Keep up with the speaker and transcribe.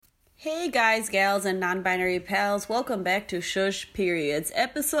Hey guys, gals, and non-binary pals, welcome back to Shush Periods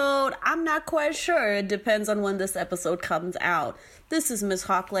episode. I'm not quite sure, it depends on when this episode comes out. This is Miss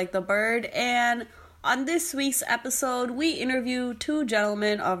Hawk Like the Bird, and on this week's episode, we interview two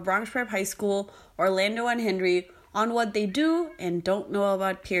gentlemen of Bronx Prep High School, Orlando and Henry, on what they do and don't know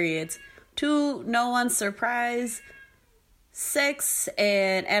about periods. To no one's surprise, sex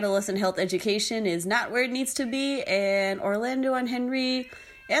and adolescent health education is not where it needs to be, and Orlando and Henry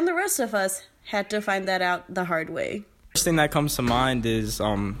and the rest of us had to find that out the hard way. First thing that comes to mind is,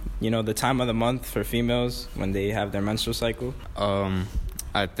 the time of the month for females when they have their menstrual cycle.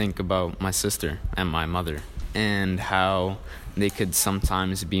 I think about my sister and my mother and how they could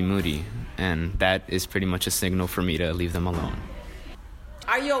sometimes be moody, and that is pretty much a signal for me to leave them alone.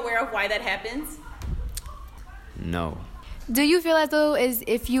 Are you aware of why that happens? No. Do you feel as though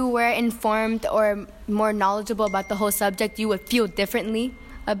if you were informed or more knowledgeable about the whole subject, you would feel differently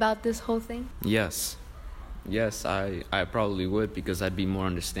about this whole thing? Yes, I probably would, because I'd be more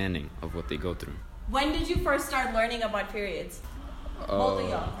understanding of what they go through. When did you first start learning about periods? Both of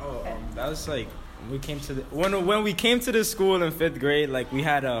y'all. That was like when we came to the school in 5th grade. Like, we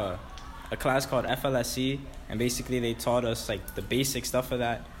had a class called FLSC, and basically they taught us like the basic stuff of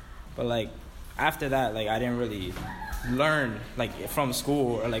that. But like after that, like I didn't really learn like from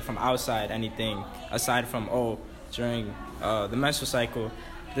school or like from outside anything aside from during the menstrual cycle,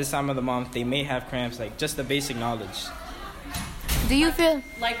 this time of the month they may have cramps, like just the basic knowledge. Do you feel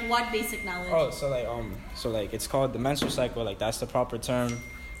like what basic knowledge? So it's called the menstrual cycle, like that's the proper term.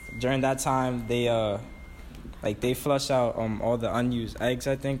 During that time they flush out all the unused eggs,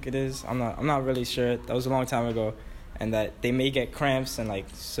 I think it is. I'm not really sure. That was a long time ago. And that they may get cramps and like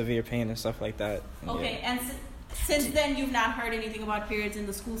severe pain and stuff like that. Okay, yeah. And since then you've not heard anything about periods in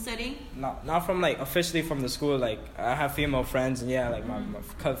the school setting? Not from like officially from the school. Like I have female friends and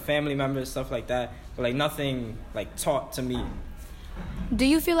my family members, stuff like that. But like nothing like taught to me. Do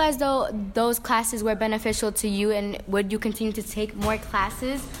you feel as though those classes were beneficial to you, and would you continue to take more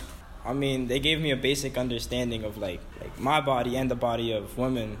classes? I mean, they gave me a basic understanding of like my body and the body of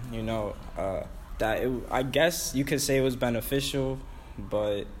women, I guess you could say it was beneficial,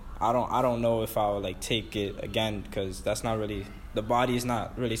 but I don't know if I would like take it again, because the body is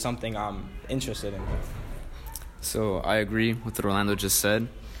not really something I'm interested in. So I agree with what Orlando just said.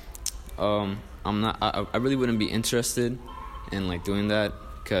 I really wouldn't be interested in like doing that,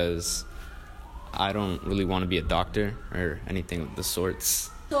 because I don't really want to be a doctor or anything of the sorts.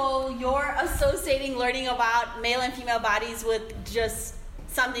 So you're associating learning about male and female bodies with just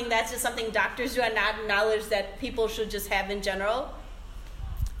something doctors do and not knowledge that people should just have in general?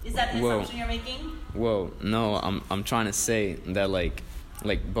 Is that the assumption you're making? Well, no, I'm trying to say that like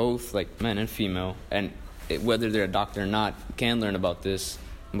both like men and female, and whether they're a doctor or not, can learn about this.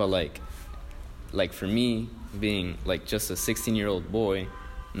 But like for me, being like just a 16-year-old boy,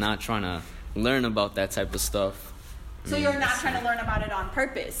 not trying to learn about that type of stuff. So you're not trying to learn about it on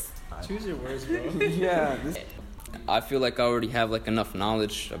purpose? Choose your words, bro. Yeah. I feel like I already have like enough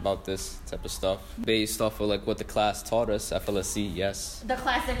knowledge about this type of stuff based off of like what the class taught us, FLSC, yes. The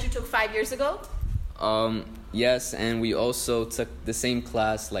class that you took 5 years ago? Yes, and we also took the same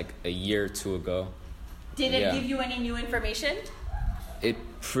class like a year or two ago. Did it give you any new information? It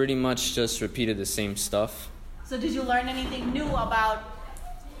pretty much just repeated the same stuff. So did you learn anything new about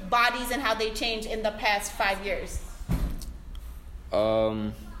bodies and how they change in the past 5 years?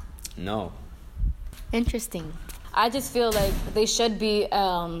 No. Interesting. I just feel like they should be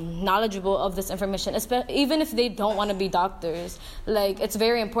knowledgeable of this information, even if they don't want to be doctors. Like, it's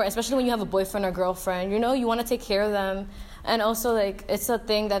very important, especially when you have a boyfriend or girlfriend. You want to take care of them. And also, like, it's a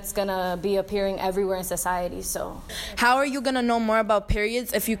thing that's going to be appearing everywhere in society, so. How are you going to know more about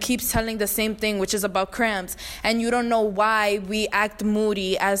periods if you keep telling the same thing, which is about cramps, and you don't know why we act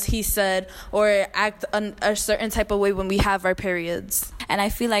moody, as he said, or act a certain type of way when we have our periods? And I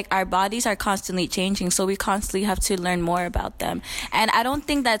feel like our bodies are constantly changing, so we constantly have to learn more about them. And I don't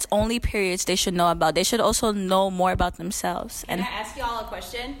think that's only periods they should know about. They should also know more about themselves. Can I ask you all a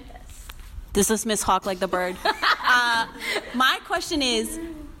question? This is Miss Hawk Like the Bird. My question is,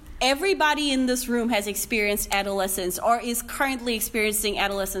 everybody in this room has experienced adolescence or is currently experiencing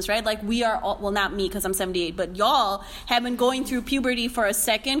adolescence, right? Like we are all, well, not me because I'm 78, but y'all have been going through puberty for a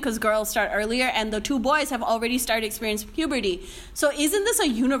second because girls start earlier, and the two boys have already started experiencing puberty. So isn't this a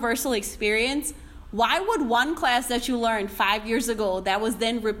universal experience? Why would one class that you learned 5 years ago that was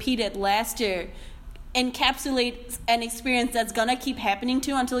then repeated last year encapsulate an experience that's going to keep happening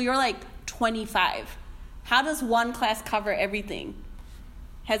to you until you're like 25? How does one class cover everything?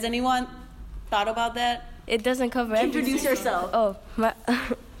 Has anyone thought about that? It doesn't cover everything. Introduce yourself. Oh,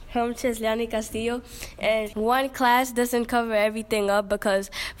 Her name is Leonie Castillo, and one class doesn't cover everything up because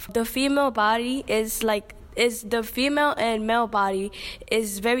the female body is the female and male body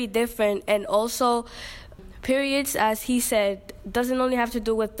is very different, and also periods, as he said, doesn't only have to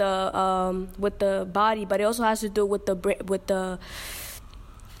do with the body, but it also has to do with the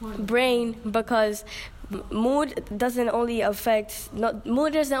brain, because mood doesn't only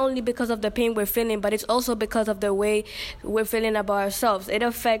because of the pain we're feeling, but it's also because of the way we're feeling about ourselves. It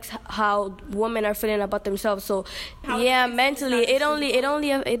affects how women are feeling about themselves. So mentally, it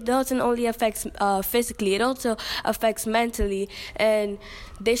doesn't only affect physically, it also affects mentally, and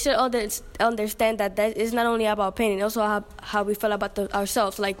they should understand that is not only about pain, and also how we feel about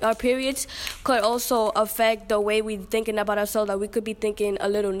ourselves. Like our periods could also affect the way we're thinking about ourselves. Like we could be thinking a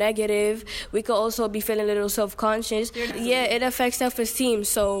little negative. We could also be feeling a little self-conscious. Yeah, it affects self-esteem.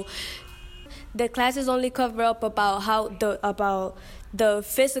 So the classes only cover up about the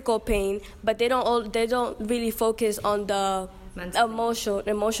physical pain, but they don't really focus on the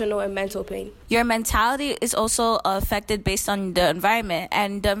emotional and mental pain. Your mentality is also affected based on the environment,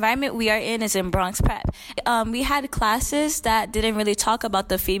 and the environment we are in is in Bronx Prep. We had classes that didn't really talk about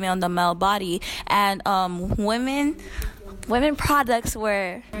the female and the male body, and women products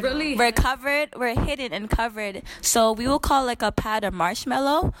were hidden and covered. So we will call like a pad a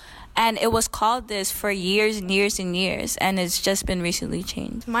marshmallow, and it was called this for years and years and years, and it's just been recently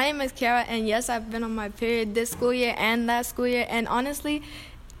changed. My name is Kara, and yes, I've been on my period this school year and last school year, and honestly,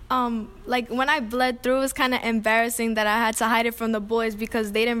 like when I bled through, it was kind of embarrassing that I had to hide it from the boys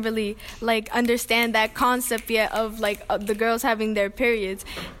because they didn't really like understand that concept yet of the girls having their periods.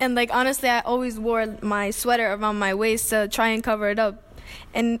 And like honestly, I always wore my sweater around my waist to try and cover it up.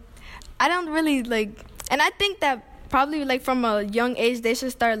 And I don't really and I think that probably like from a young age they should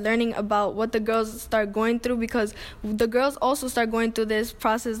start learning about what the girls start going through, because the girls also start going through this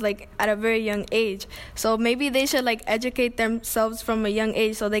process like at a very young age. So maybe they should like educate themselves from a young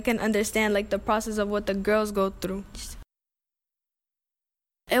age so they can understand like the process of what the girls go through.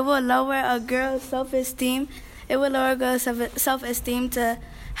 It will lower a girl's self-esteem. It will lower a girl's self-esteem to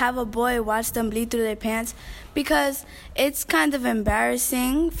have a boy watch them bleed through their pants, because it's kind of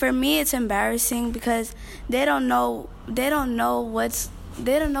embarrassing. For me, it's embarrassing because they don't know what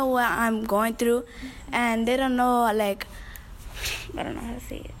I'm going through, and they don't know I don't know how to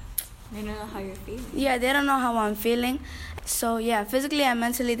say it. They don't know how you're feeling. Yeah, they don't know how I'm feeling. So yeah, physically and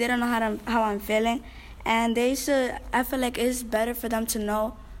mentally, they don't know how I'm feeling, and I feel like it's better for them to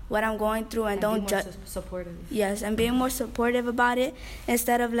know what I'm going through and don't judge. Supportive. Yes, and being more supportive about it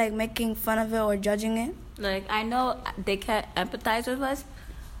instead of like making fun of it or judging it. Like, I know they can't empathize with us,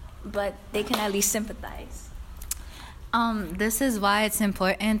 but they can at least sympathize. This is why it's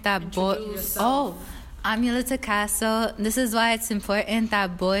important that boys. I'm Yulita Casso. This is why it's important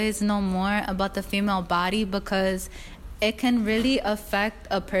that boys know more about the female body, because it can really affect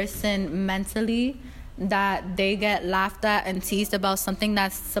a person mentally, that they get laughed at and teased about something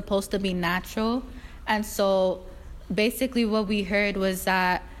that's supposed to be natural. And so basically what we heard was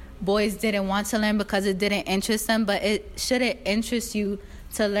that boys didn't want to learn because it didn't interest them, but it shouldn't interest you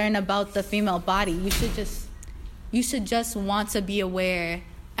to learn about the female body. You should just want to be aware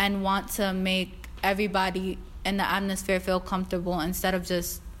and want to make everybody in the atmosphere feel comfortable instead of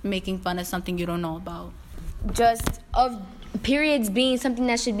just making fun of something you don't know about. Just of periods being something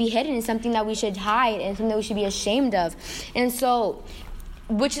that should be hidden and something that we should hide and something that we should be ashamed of. And so,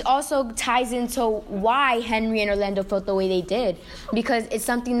 which also ties into why Henry and Orlando felt the way they did, because it's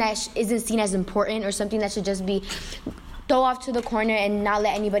something that isn't seen as important or something that should just be throw off to the corner and not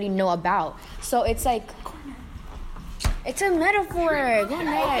let anybody know about. So it's like, it's a metaphor. Go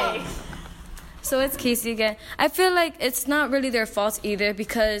next. So it's Casey again. I feel like it's not really their fault either,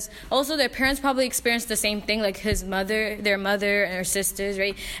 because also their parents probably experienced the same thing, like their mother and her sisters,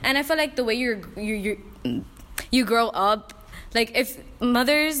 right? And I feel like the way you grow up, like if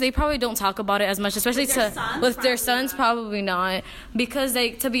mothers, they probably don't talk about it as much, especially with their sons, probably not, because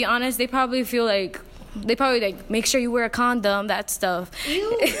like to be honest, they probably feel like they probably like make sure you wear a condom, that stuff.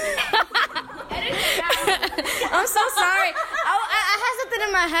 I'm so sorry. I had something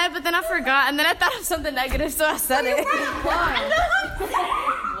in my head, but then I forgot, and then I thought of something negative, so I said it.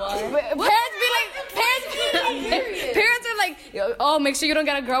 Parents are like, oh, make sure you don't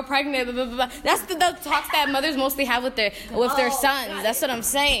get a girl pregnant. Blah, blah, blah. That's the talks that mothers mostly have with their sons. That's what I'm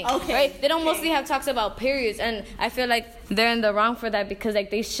saying. Okay. Right? They don't mostly have talks about periods, and I feel like they're in the wrong for that, because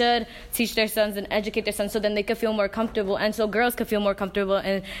like they should teach their sons and educate their sons so then they could feel more comfortable, and so girls could feel more comfortable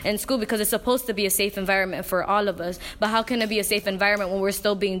in school, because it's supposed to be a safe environment for all of us. But how can it be a safe environment when we're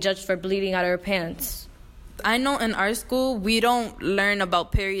still being judged for bleeding out of our pants? I know in our school we don't learn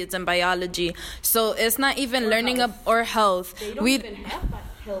about periods and biology, so it's not even learning or health. They don't even have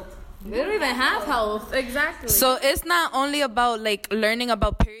health. They don't even have health. Exactly. So it's not only about like learning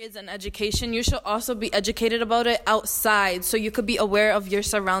about periods and education. You should also be educated about it outside, so you could be aware of your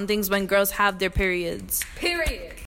surroundings when girls have their periods. Period.